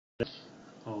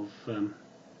of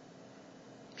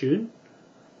June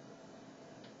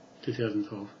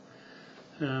 2012.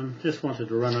 Just wanted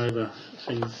to run over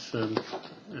things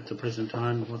at the present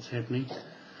time, what's happening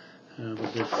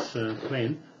with this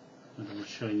plan that I was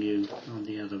showing you on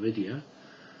the other video,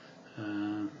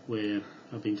 where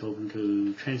I've been talking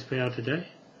to Transpower today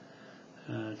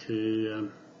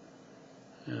to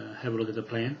have a look at the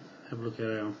plan, have a look at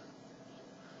our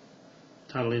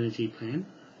tidal energy plan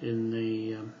in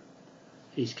the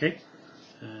East Cape,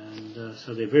 and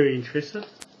so they're very interested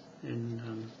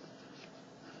in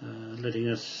letting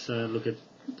us look at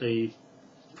the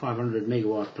 500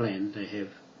 megawatt plan they have,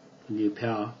 new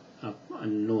power up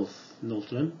in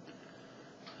Northland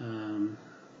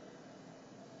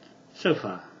so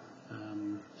far.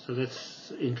 So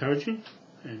that's encouraging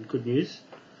and good news.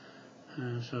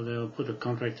 So they'll put a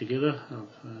contract together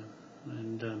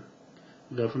and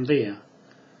go from there.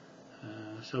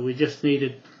 So we just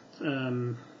needed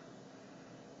someone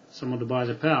to buy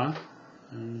the power,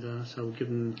 and so we'll give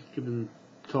them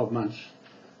 12 months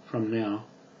from now,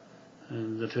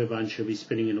 and the turbine should be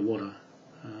spinning in the water.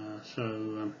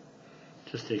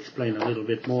 Just to explain a little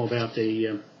bit more about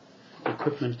the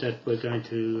equipment that we're going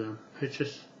to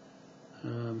purchase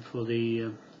for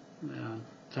the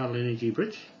tidal energy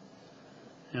bridge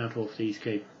out off the East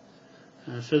Cape.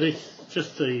 So that's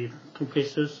just the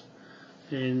compressors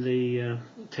and the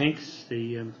tanks,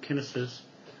 the canisters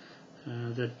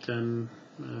that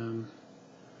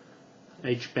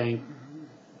H-Bank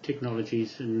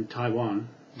Technologies in Taiwan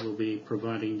will be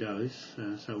providing those.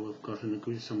 So we've got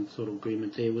some sort of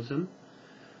agreement there with them,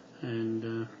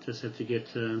 and just have to get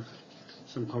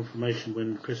some confirmation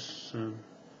when Chris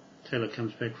Taylor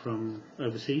comes back from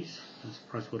overseas, that's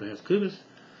PricewaterhouseCoopers,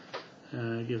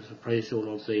 gives a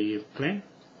appraisal of the plan,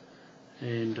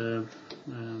 and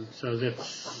so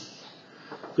that's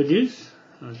good news.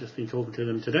 I've just been talking to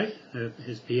them today,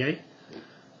 his PA,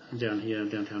 down here in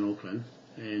downtown Auckland,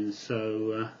 and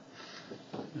so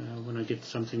when I get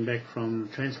something back from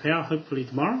Transpower, hopefully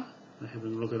tomorrow, I'm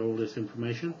having a look at all this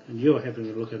information, and you're having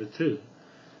a look at it too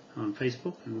on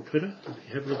Facebook and Twitter. If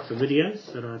you have a look at the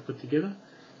videos that I put together,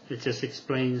 it just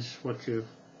explains what you're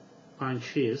buying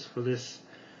shares for this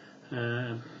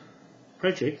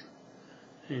project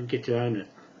and get to own it.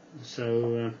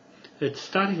 So it's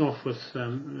starting off with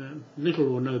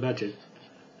little or no budget,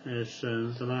 as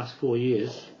the last 4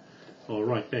 years, or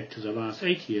right back to the last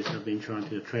 8 years, I've been trying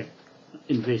to attract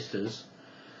investors.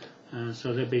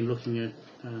 So they've been looking at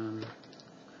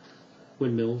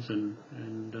windmills and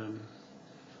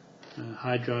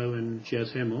hydro and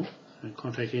geothermal. And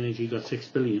Contract Energy got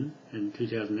 $6 billion in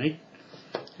 2008,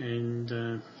 and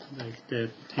their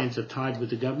hands are tied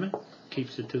with the government,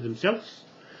 keeps it to themselves.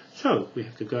 So we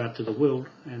have to go out to the world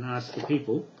and ask the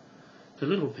people, the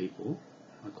little people,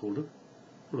 I call it,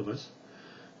 all of us,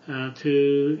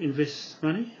 to invest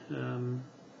money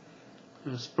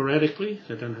sporadically.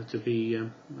 They don't have to be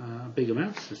big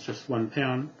amounts. It's just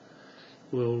 £1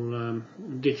 will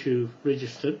get you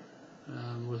registered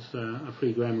with a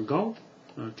free gram of gold,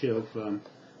 a tier of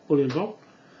bullion vault.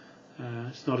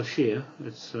 It's not a share,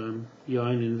 it's your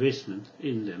own investment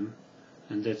in them,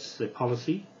 and that's the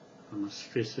policy. I must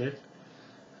stress that.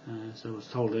 So I was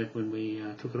told that when we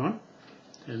took it on,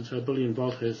 and so Bullion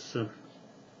Vault has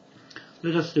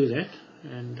let us do that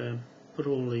and put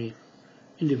all the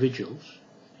individuals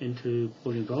into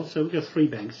Bullion Vault. So we've got 3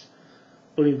 banks: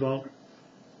 Bullion Vault,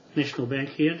 National Bank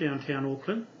here, downtown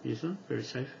Auckland, New Zealand, very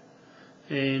safe,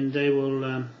 and they will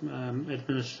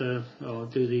administer or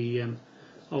do the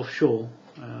offshore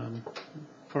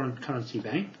foreign currency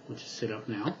bank, which is set up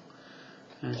now.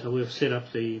 And so we've set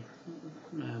up the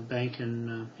bank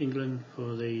in England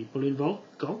for the Bullion Vault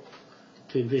gold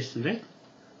to invest in that.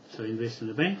 So invest in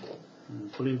the bank,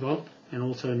 Bullion Vault, and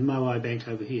also in Moai Bank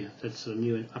over here. That's a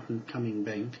new and up and coming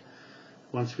bank.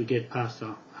 Once we get past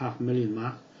the $500,000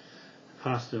 mark,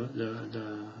 past the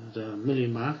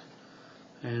million mark,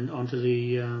 and onto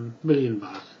the $1 million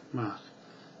mark.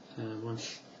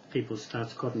 Once people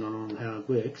start cotton on how it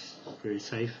works, it's very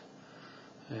safe,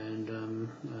 and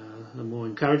the more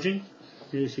encouraging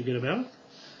news you get about it,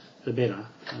 the better.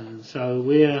 And so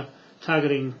we're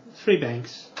targeting 3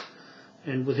 banks,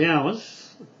 and with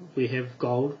ours we have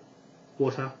gold,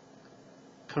 water,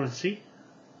 currency,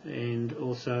 and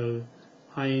also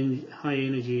high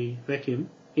energy vacuum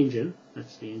engine.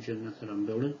 That's the engine that I'm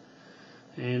building,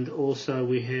 and also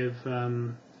we have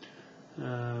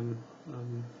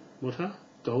water,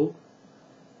 gold,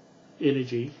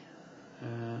 energy,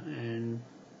 and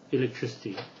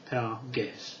electricity, power,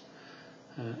 gas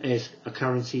as a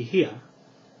currency here,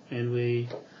 and we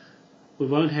we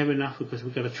won't have enough because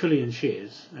we've got 1 trillion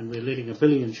shares and we're letting 1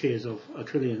 billion shares of 1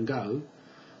 trillion go,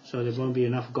 so there won't be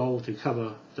enough gold to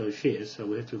cover those shares, so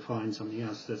we have to find something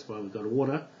else. That's why we've got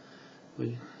water.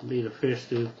 We'll be the first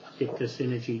to get this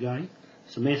energy going.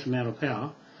 It's a massive amount of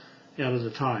power out of the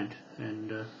tide,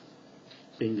 and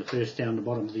being the first down the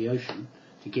bottom of the ocean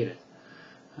to get it.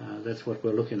 That's what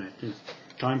we're looking at.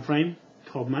 Time frame,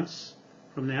 12 months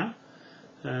from now.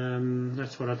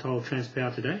 That's what I told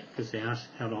Transpower today, because they asked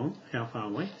how long, how far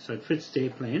away. So it fits their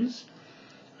plans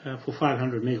for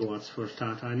 500 megawatts for a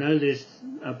start. I know there's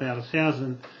about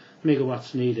 1,000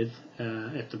 megawatts needed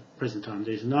at the present time.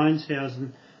 There's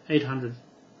 9,800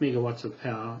 megawatts of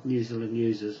power New Zealand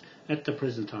uses at the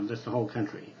present time. That's the whole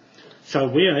country. So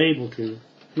we are able to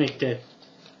make that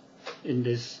in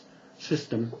this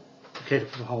system to cater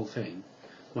for the whole thing,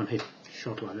 one hit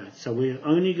shot like that. So we're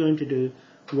only going to do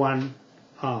one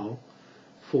pile,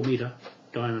 4 metre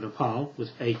diameter pile with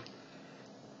 8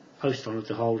 posts on it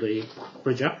to hold the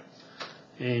bridge up,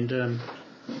 and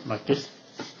like this,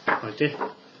 like that,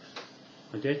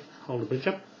 hold the bridge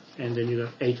up, and then you've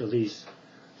got 8 of these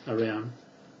around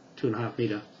 2.5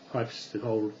 metre pipes to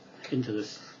hold into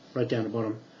this right down the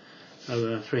bottom,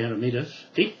 over 300 metres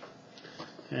deep,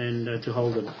 and to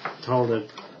hold it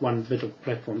one bit of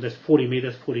platform. That's 40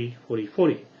 metres, 40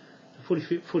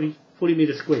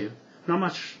 metres square. Not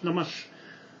much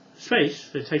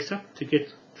space it takes up to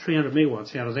get 300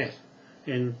 megawatts out of that,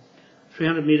 and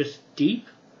 300 metres deep,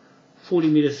 40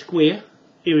 metres square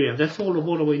area. That's all the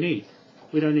water we need.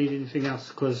 We don't need anything else,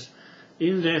 because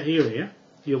in that area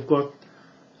you've got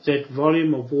that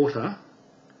volume of water,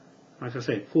 like I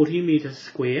said, 40 metres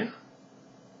square,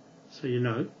 so you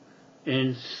know,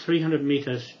 and 300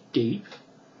 metres deep.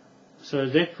 So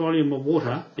that volume of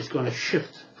water is going to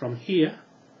shift from here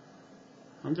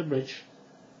on the bridge.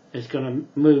 It's going to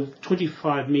move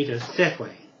 25 metres that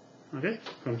way. Okay,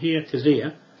 from here to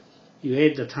there. You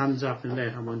add the tons up in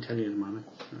that. I won't tell you in a moment.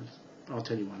 I'll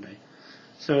tell you one day.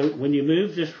 So when you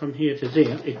move this from here to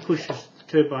there, it pushes the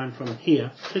turbine from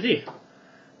here to there.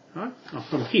 Right? Or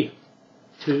from here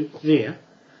to there.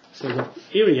 So the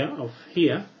area of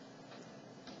here,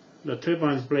 the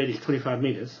turbine's blade is 25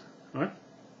 metres, right?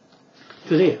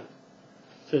 To there.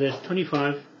 So there's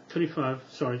 25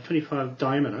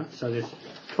 diameter, so there's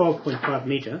 12.5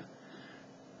 metre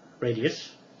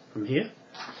radius from here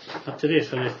up to there.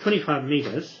 So there's 25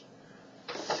 metres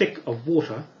thick of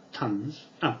water, tons,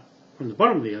 up from the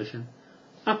bottom of the ocean,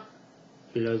 up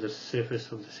below the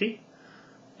surface of the sea,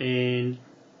 and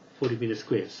 40 metres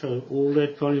square. So all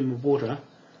that volume of water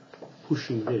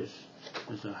pushing this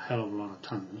is a hell of a lot of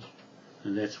tons,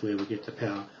 and that's where we get the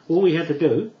power. All we have to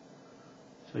do,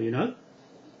 so you know,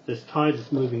 this tide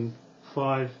is moving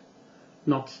 5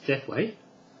 knots that way,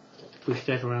 push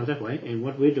that around that way, and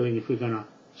what we're doing is we're going to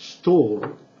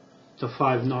stall the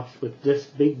 5 knots with this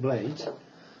big blades,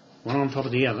 one on top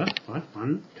of the other, right?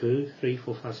 1, 2, 3,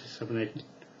 4, 5, 6, 7, 8,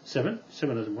 7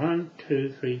 of them. 1,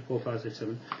 2, 3, 4, 5, 6,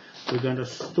 7. We're going to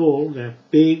stall that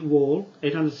big wall,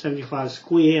 875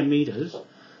 square metres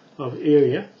of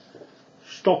area,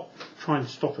 try and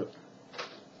stop it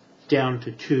down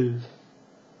to 2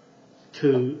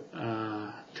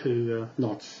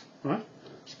 knots, right?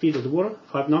 Speed of the water,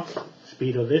 5 knots.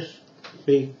 Speed of this,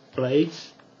 big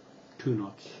blades, 2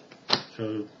 knots.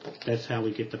 So that's how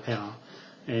we get the power,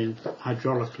 and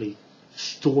hydraulically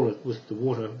stall it with the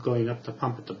water going up the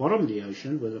pump at the bottom of the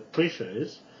ocean where the pressure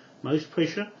is, most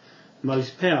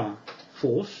power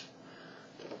force.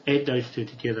 Add those two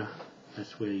together,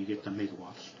 that's where you get the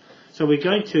megawatts. So we're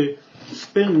going to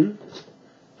spin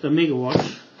the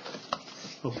megawatts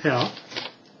of power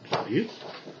for you.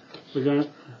 We're going to,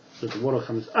 so the water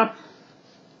comes up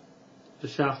the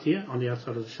shaft here, on the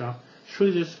outside of the shaft,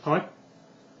 through this pipe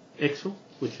axle,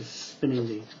 which is spinning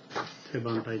the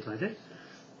turbine blade like that,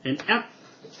 and out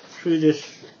through this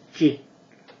jet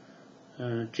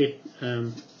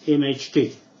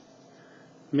MHD,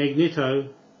 magneto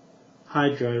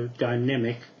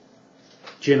hydrodynamic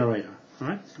generator,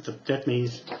 right? So that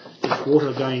means it's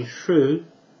water going through,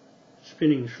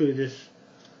 spinning through this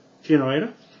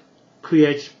generator,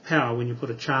 creates power when you put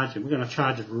a charge in. We're going to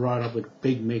charge it right up with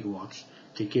big megawatts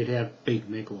to get out big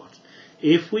megawatts.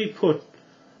 If we put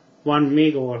 1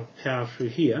 megawatt of power through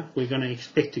here, we're going to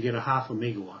expect to get a half a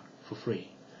megawatt for free.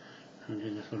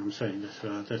 And that's what I'm saying.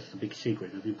 That's the big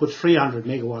secret. If you put 300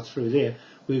 megawatts through there,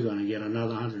 we're going to get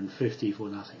another 150 for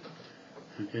nothing.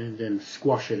 Okay, and then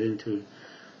squash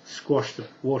the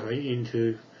water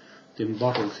into the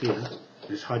bottles here.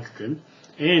 There's hydrogen,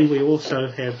 and we also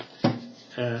have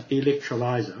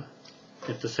electrolyzer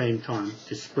at the same time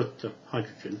to split the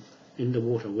hydrogen in the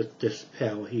water with this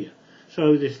power here.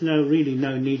 So there's really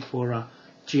no need for a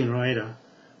generator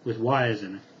with wires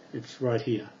in it. It's right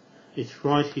here. It's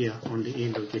right here on the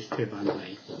end of this turbine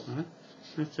blade. Right?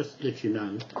 Let's just let you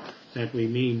know that we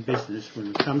mean business when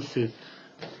it comes to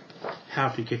how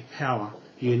to get power.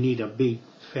 You need a big,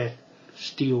 fat,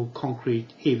 steel,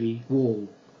 concrete, heavy wall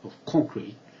of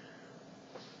concrete,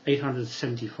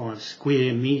 875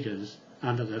 square meters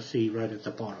under the sea right at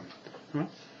the bottom. Right?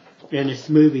 And it's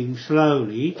moving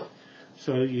slowly,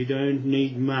 so you don't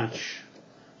need much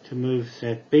to move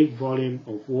that big volume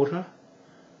of water,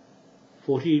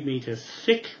 40 meters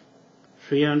thick,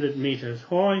 300 meters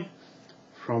high,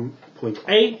 from point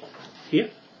A here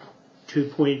to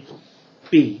point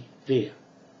B there.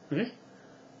 Okay?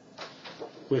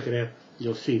 Work it out,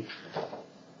 you'll see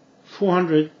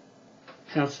 400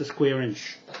 pounds per square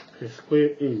inch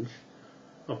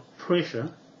of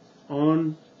pressure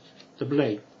on the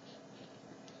blade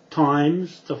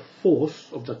times the force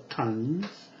of the tons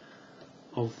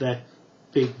of that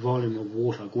big volume of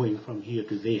water going from here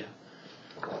to there.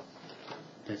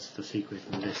 That's the secret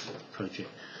in this project.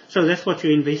 So that's what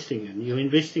you're investing in. You're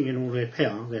investing in all that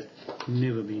power that's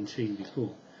never been seen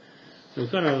before. We've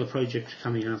got other projects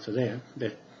coming after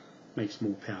that makes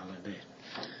more power than that.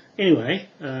 Anyway,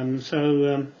 I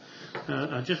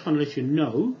just want to let you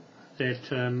know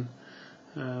that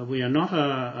we are not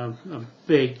a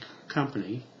big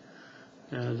company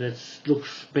that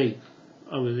looks big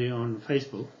over there on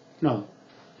Facebook. No,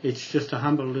 it's just a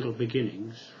humble little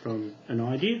beginnings from an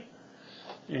idea,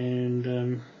 and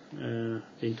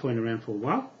been toying around for a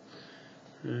while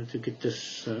to get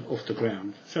this off the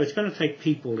ground. So it's going to take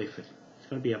people effort. It's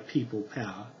going to be a people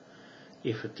power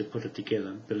effort to put it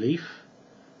together. Belief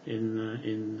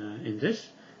in this,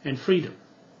 and freedom.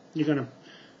 You're going to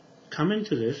come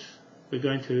into this. We're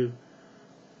going to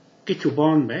get your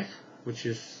bond back, which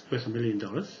is worth $1 million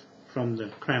from the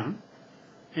Crown,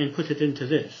 and put it into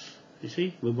this. You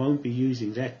see, we won't be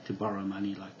using that to borrow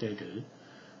money like they do.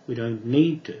 We don't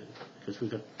need to, because we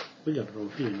got it all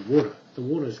here in the water. The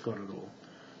water's got it all.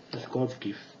 It's God's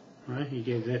gift, right? He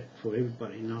gave that for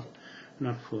everybody, not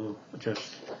for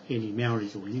just any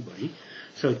Maoris or anybody.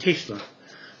 So Tesla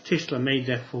made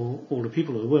that for all the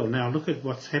people of the world. Now look at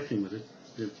what's happening with it.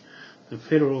 The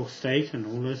federal, state, and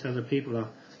all those other people are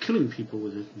killing people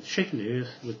with it, and shaking the earth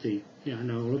with the,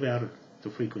 know all about it, the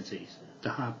frequencies, the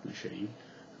HARP machine,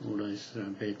 all those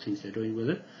bad things they're doing with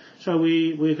it. So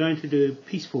we're going to do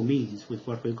peaceful means with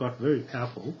what we've got, very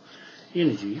powerful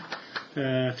energy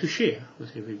to share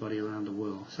with everybody around the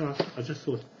world. So I just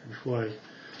thought before I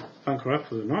bunker up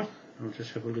for the night, I'll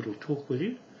just have a little talk with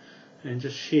you and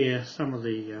just share some of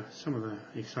the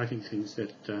exciting things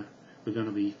that we're going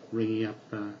to be ringing up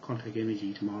Contact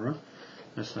Energy tomorrow.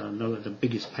 That's the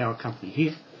biggest power company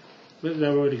here. But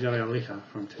they've already got our letter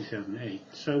from 2008.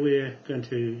 So we're going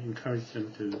to encourage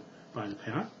them to buy the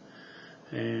power.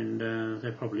 And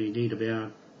they probably need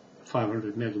about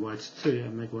 500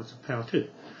 megawatts of power too.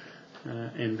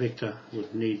 And Vector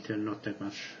would need not that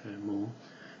much more.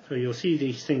 So you'll see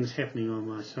these things happening on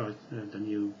my site, the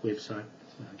new website.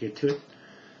 I'll get to it.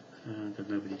 Got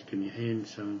nobody to give me a hand,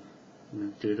 so I'm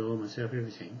going to do it all myself,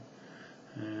 everything.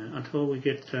 Until we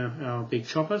get our big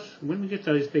choppers. When we get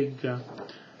those big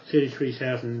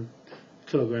 33,000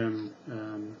 kilogram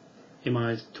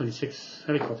Mi-26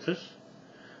 helicopters,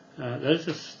 those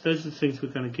are the things we're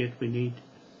going to get. We need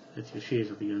that your shares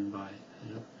will be owned by.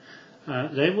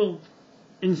 They will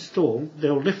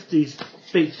they'll lift these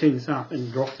big things up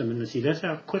and drop them in the sea. That's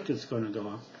how quick it's going to go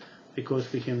up, because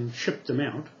we can ship them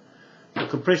out. The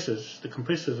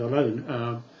compressors alone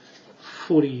are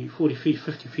 40 feet,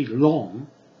 50 feet long,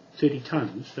 30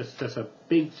 tons. That's a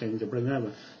big thing to bring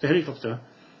over. The helicopter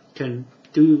can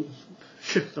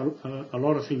shift a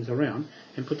lot of things around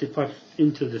and put the pipes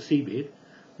into the seabed,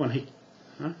 one hit,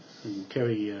 and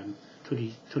carry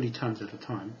 20 tons at a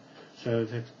time. So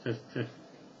that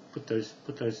put those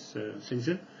things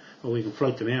in, or we can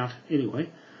float them out anyway,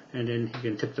 and then you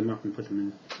can tip them up and put them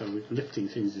in. So lifting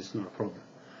things is not a problem,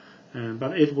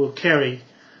 but it will carry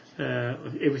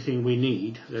everything we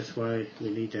need. That's why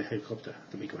we need a helicopter,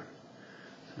 the big one,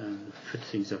 fit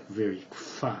things up very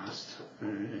fast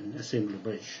and assemble a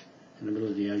bridge in the middle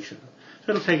of the ocean.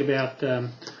 So it'll take about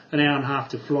an hour and a half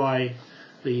to fly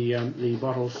the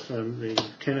bottles, these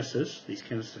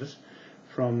canisters,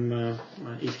 from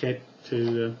East Cape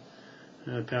to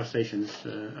power stations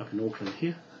up in Auckland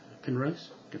here, Penrose.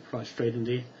 You can fly straight in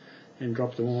there and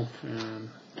drop them off.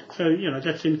 So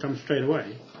that's income straight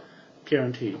away,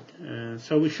 guaranteed.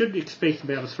 So we should expect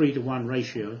about a 3-to-1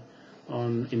 ratio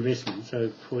on investment. So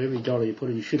for every dollar you put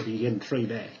in, you should be getting 3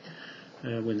 back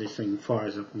when this thing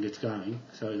fires up and gets going.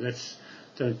 So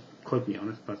quote me on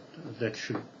it, but that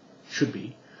should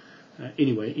be.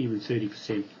 Anyway, even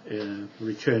 30%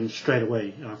 return straight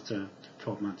away after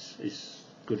 12 months is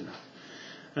good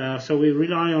enough. So we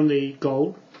rely on the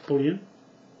gold bullion.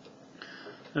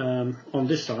 On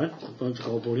this side, we've got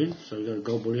gold bullion. So we've got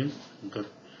gold bullion, we've got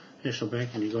National Bank,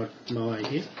 and you've got Moai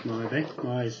here, Moai Bank.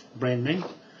 Moai's brand name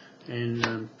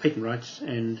and patent rights,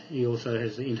 and he also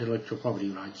has the intellectual property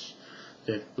rights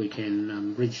that we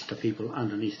can register people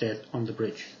underneath that on the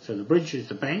bridge. So the bridge is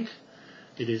the bank,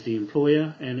 it is the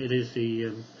employer, and it is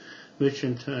the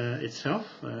merchant itself,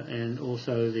 and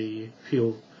also the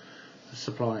fuel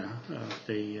supplier of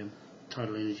the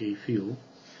tidal energy fuel.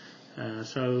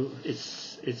 So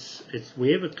it's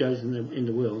wherever it goes in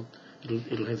the world,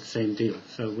 it'll have the same deal.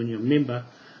 So when you're a member,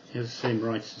 you have the same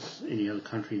rights as any other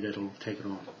country that'll take it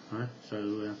on, right?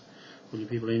 So all you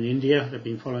people in India that have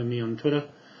been following me on Twitter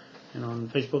and on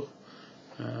Facebook,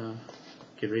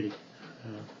 get ready.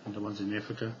 And the ones in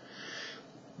Africa,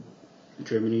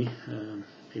 Germany,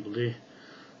 people there.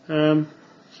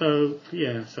 So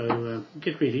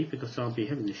get ready, because I'll be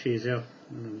having the shares out,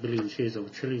 $1 billion shares or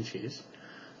 $1 trillion shares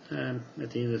at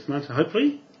the end of this month,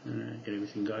 hopefully. Get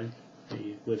everything going.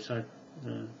 The website,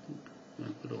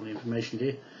 I'll put all the information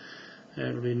there.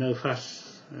 There'll be no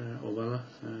fuss or bother,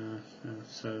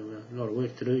 so a lot of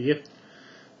work to do yet.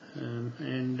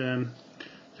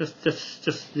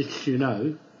 Just let you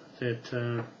know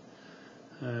that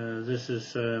this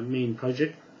is a mean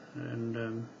project,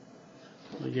 and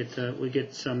we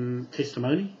get some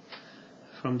testimony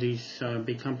from these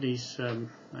big companies,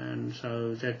 and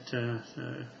so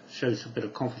that shows a bit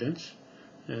of confidence.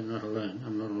 I'm not alone.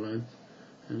 I'm not alone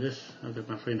in this. I've got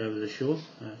my friend over the shore,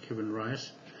 Kevin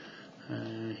Rias.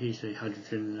 He's a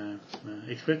hydrogen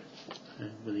expert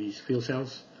with these fuel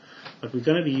cells. But we're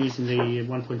going to be using the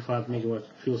 1.5 megawatt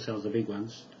fuel cells, the big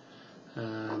ones,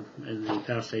 in the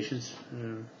power stations,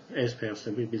 as power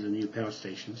stations. We'll be the new power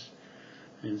stations.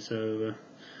 And so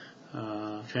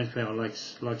Transpower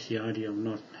likes the idea of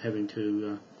not having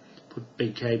to put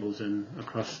big cables in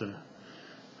across the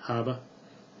harbour,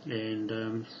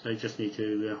 and they just need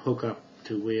to hook up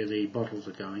to where the bottles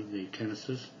are going, the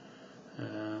canisters,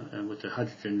 and with the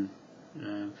hydrogen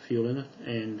fuel in it,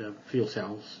 and fuel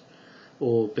cells,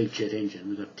 or big jet engine.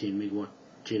 We've got 10 megawatt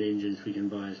jet engines we can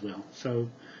buy as well. So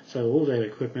all that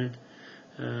equipment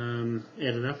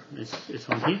added up, it's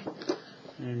on here,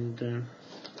 and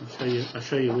I'll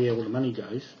show you where all the money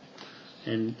goes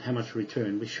and how much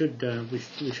return. We should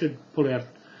pull out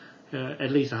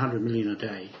at least 100 million a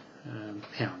day,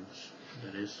 pounds,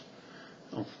 that is,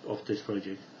 of this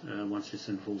project once it's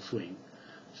in full swing.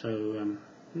 So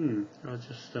I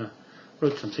just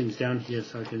wrote some things down here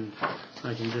so I can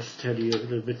just tell you a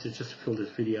little bit to just fill this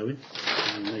video in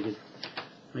and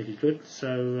make it good.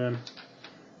 So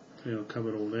I'll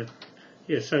cover all that.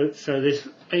 Yeah. So there's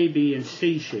A, B, and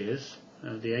C shares.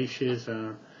 The A shares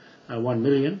are 1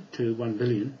 million to 1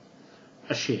 billion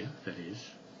a share, that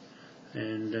is,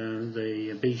 and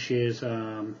the B shares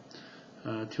are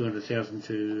 200,000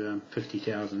 to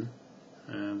 50,000,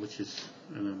 which is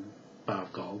a bar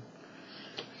of gold,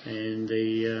 and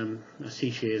the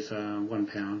C shares are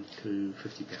 £1 to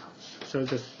 £50. So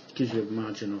this gives you a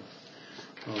margin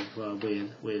of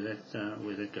where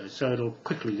that goes. So it'll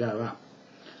quickly go up,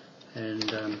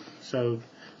 and so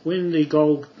when the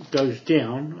gold goes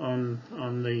down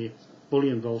on the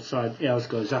bullion gold side, ours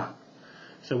goes up.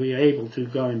 So we are able to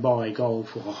go and buy gold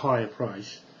for a higher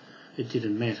price. It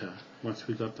didn't matter once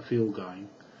we got the fuel going.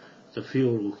 The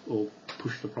fuel will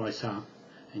push the price up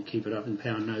and keep it up in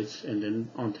pound notes and then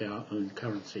onto our own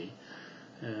currency.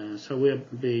 So we'll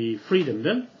be freedom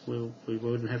then. We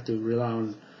wouldn't have to rely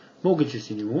on mortgages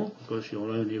anymore, because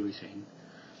you'll own everything.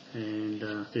 And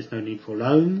there's no need for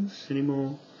loans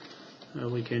anymore.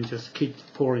 We can just keep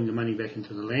pouring the money back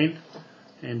into the land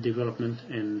and development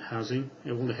and housing.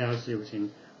 All the houses,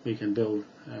 everything we can build,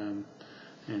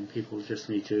 and people just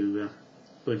need to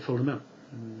go and fill them up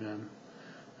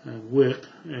and work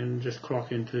and just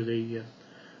clock into the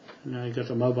you got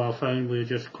a mobile phone where you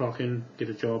just clock in, get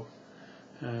a job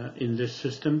in this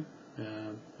system.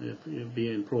 It'll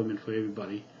be employment for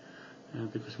everybody,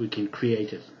 because we can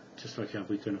create it, just like how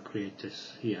we're going to create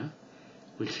this here.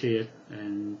 We share it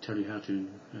and tell you how to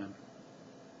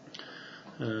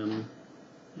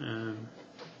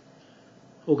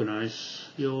organize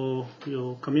your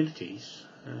communities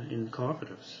in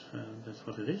cooperatives. That's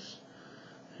what it is.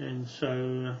 And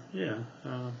so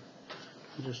I'll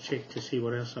just check to see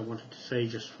what else I wanted to say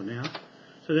just for now.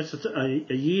 So that's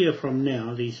a year from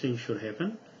now these things should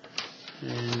happen,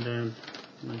 and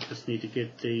I just need to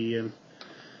get the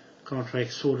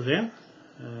contract sorted out.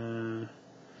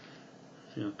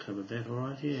 I think I covered that all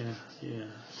right. Yeah.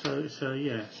 So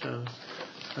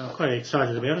I'm quite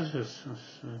excited about it. I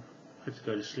have to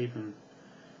go to sleep and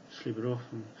sleep it off.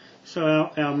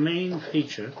 So our main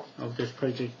feature of this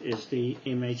project is the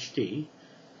MHD,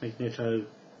 magneto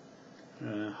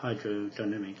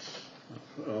hydrodynamics,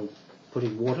 of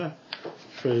putting water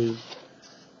through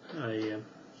a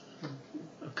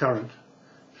current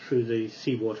through the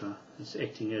seawater. It's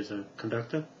acting as a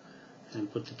conductor,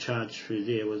 and put the charge through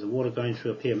there with the water going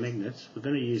through a pair of magnets. We're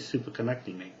going to use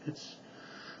superconducting magnets.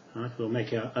 Right? We'll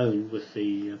make our own with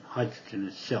the hydrogen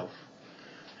itself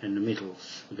and the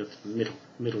metals. We've got the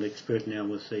metal expert now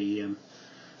with the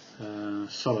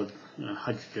solid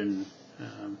hydrogen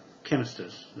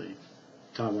canisters, the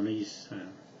Taiwanese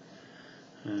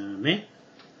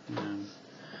man.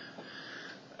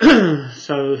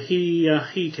 So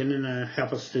he can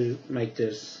help us to make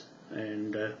this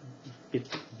and get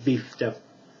beefed up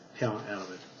power out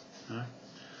of it. Right?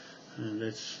 And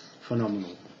that's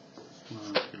phenomenal.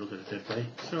 If you look at it that way.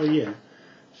 So yeah,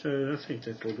 so I think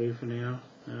that will do for now.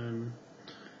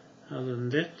 Other than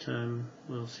that,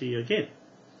 we'll see you again.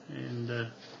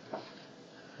 And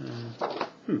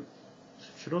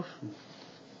switch it off.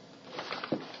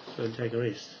 Go and take a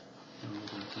rest.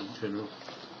 I'll turn it off.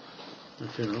 I'll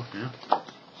turn it off now.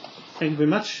 Thank you very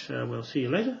much. We'll see you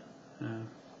later.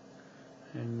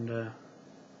 And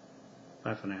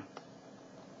bye for now.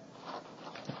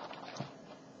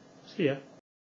 See ya.